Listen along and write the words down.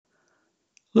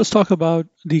Let's talk about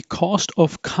the cost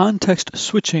of context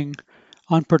switching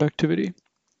on productivity.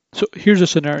 So here's a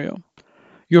scenario.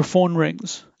 Your phone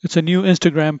rings. It's a new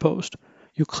Instagram post.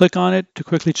 You click on it to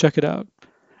quickly check it out.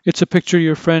 It's a picture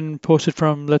your friend posted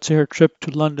from, let's say, her trip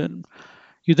to London.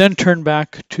 You then turn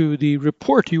back to the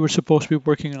report you were supposed to be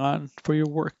working on for your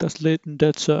work that's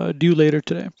due later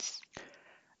today.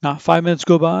 Now, 5 minutes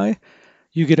go by,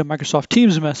 you get a Microsoft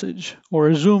Teams message or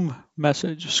a Zoom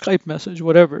message, Skype message,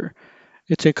 whatever.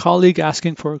 It's a colleague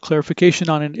asking for clarification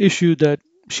on an issue that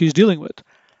she's dealing with.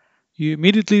 You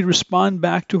immediately respond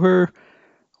back to her.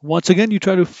 Once again, you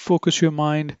try to focus your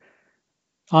mind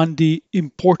on the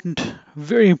important,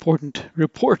 very important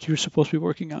report you're supposed to be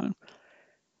working on.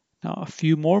 Now, a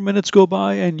few more minutes go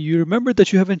by and you remember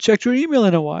that you haven't checked your email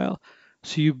in a while.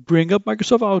 So you bring up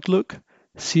Microsoft Outlook,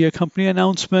 see a company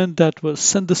announcement that was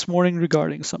sent this morning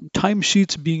regarding some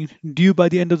timesheets being due by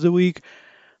the end of the week.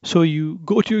 So you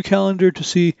go to your calendar to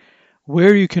see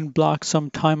where you can block some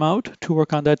time out to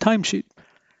work on that timesheet.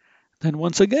 Then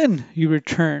once again, you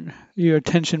return your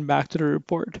attention back to the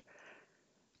report.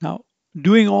 Now,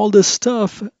 doing all this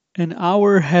stuff, an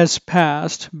hour has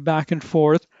passed back and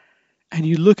forth, and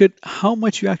you look at how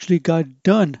much you actually got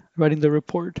done writing the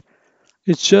report.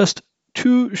 It's just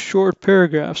two short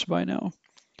paragraphs by now,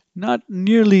 not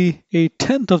nearly a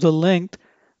tenth of the length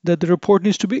that the report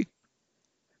needs to be.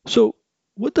 So,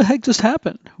 what the heck just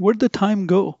happened? Where did the time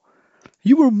go?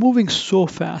 You were moving so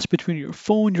fast between your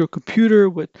phone, your computer,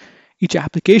 with each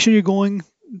application you're going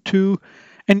to,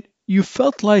 and you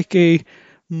felt like a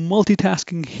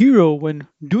multitasking hero when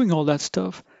doing all that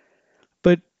stuff.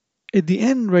 But at the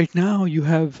end, right now, you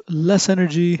have less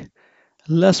energy,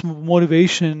 less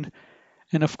motivation,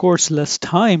 and of course, less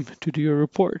time to do your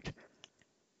report.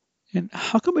 And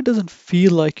how come it doesn't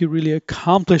feel like you really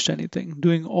accomplished anything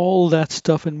doing all that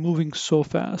stuff and moving so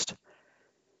fast?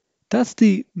 That's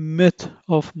the myth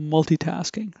of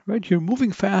multitasking, right? You're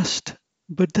moving fast,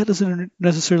 but that doesn't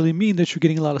necessarily mean that you're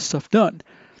getting a lot of stuff done.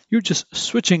 You're just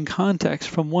switching context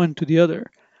from one to the other.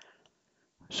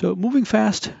 So moving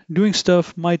fast, doing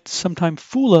stuff might sometimes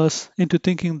fool us into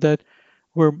thinking that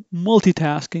we're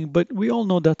multitasking, but we all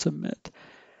know that's a myth.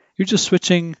 You're just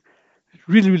switching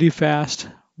really, really fast,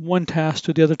 one task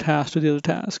to the other task to the other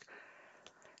task.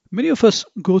 Many of us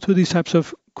go through these types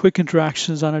of quick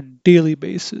interactions on a daily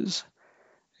basis.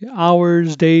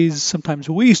 Hours, days, sometimes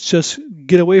weeks just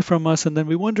get away from us, and then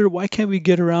we wonder why can't we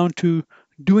get around to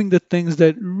doing the things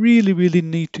that really, really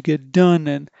need to get done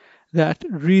and that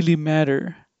really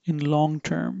matter in long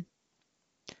term.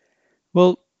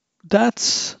 Well,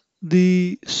 that's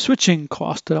the switching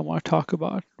cost that I want to talk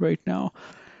about right now.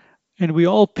 And we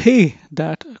all pay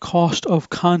that cost of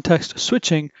context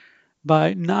switching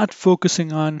by not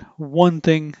focusing on one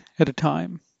thing at a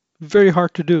time. Very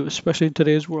hard to do, especially in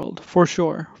today's world, for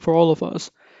sure, for all of us.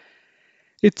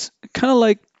 It's kind of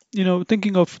like,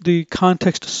 thinking of the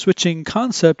context switching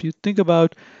concept, you think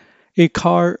about a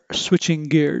car switching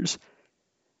gears.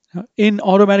 Now, in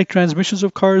automatic transmissions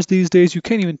of cars these days, you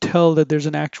can't even tell that there's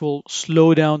an actual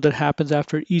slowdown that happens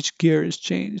after each gear is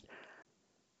changed,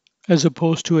 as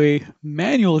opposed to a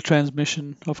manual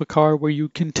transmission of a car where you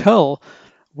can tell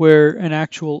where an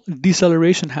actual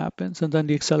deceleration happens and then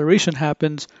the acceleration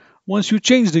happens once you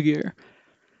change the gear.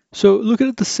 So look at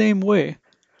it the same way.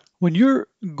 When you're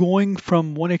going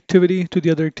from one activity to the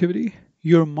other activity,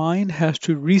 your mind has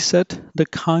to reset the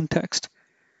context.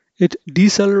 It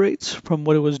decelerates from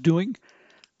what it was doing,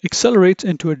 accelerates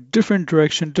into a different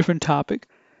direction, different topic,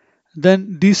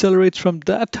 then decelerates from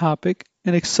that topic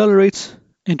and accelerates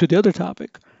into the other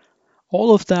topic.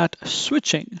 All of that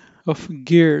switching of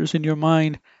gears in your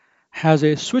mind has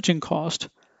a switching cost.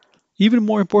 Even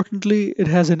more importantly, it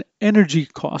has an energy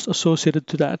cost associated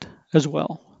to that as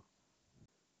well.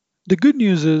 The good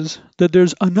news is that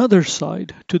there's another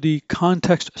side to the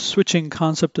context switching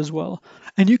concept as well,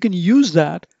 and you can use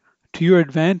that to your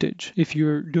advantage if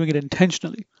you're doing it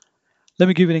intentionally. Let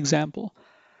me give you an example.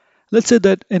 Let's say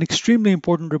that an extremely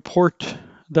important report,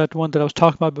 that one that I was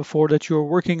talking about before, that you're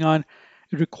working on,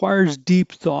 it requires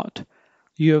deep thought.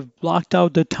 You have blocked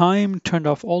out the time, turned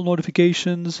off all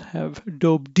notifications, have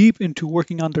dove deep into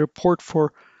working on the report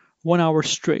for 1 hour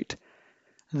straight.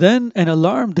 Then an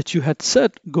alarm that you had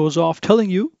set goes off telling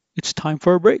you it's time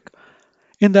for a break.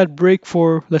 In that break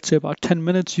for, let's say, about 10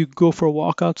 minutes, you go for a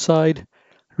walk outside,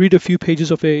 read a few pages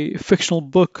of a fictional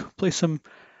book, play some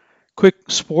quick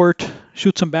sport,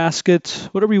 shoot some baskets,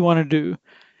 whatever you want to do.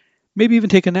 Maybe even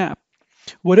take a nap.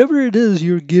 Whatever it is,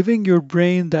 you're giving your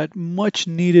brain that much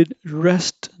needed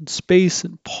rest and space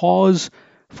and pause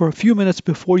for a few minutes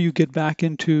before you get back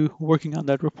into working on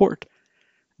that report.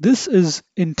 This is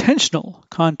intentional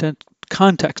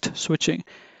context switching,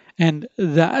 and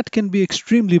that can be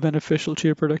extremely beneficial to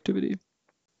your productivity.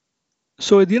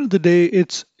 So at the end of the day,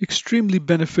 it's extremely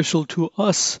beneficial to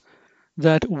us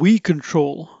that we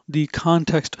control the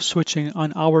context switching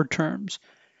on our terms.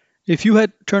 If you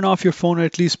had turned off your phone or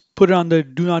at least put it on the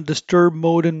do not disturb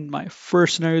mode in my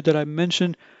first scenario that I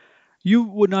mentioned, you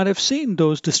would not have seen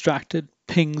those distracted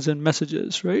pings and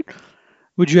messages, right?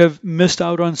 Would you have missed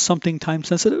out on something time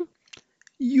sensitive?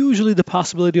 Usually the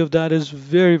possibility of that is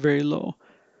very, very low.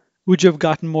 Would you have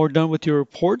gotten more done with your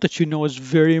report that you know is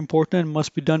very important and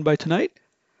must be done by tonight?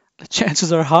 The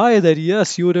chances are high that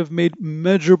yes, you would have made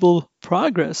measurable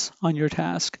progress on your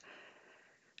task.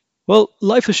 Well,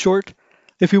 life is short.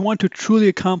 If we want to truly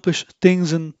accomplish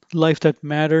things in life that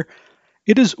matter,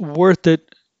 it is worth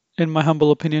it, in my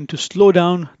humble opinion, to slow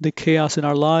down the chaos in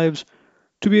our lives,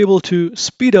 to be able to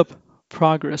speed up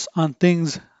progress on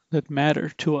things that matter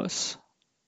to us.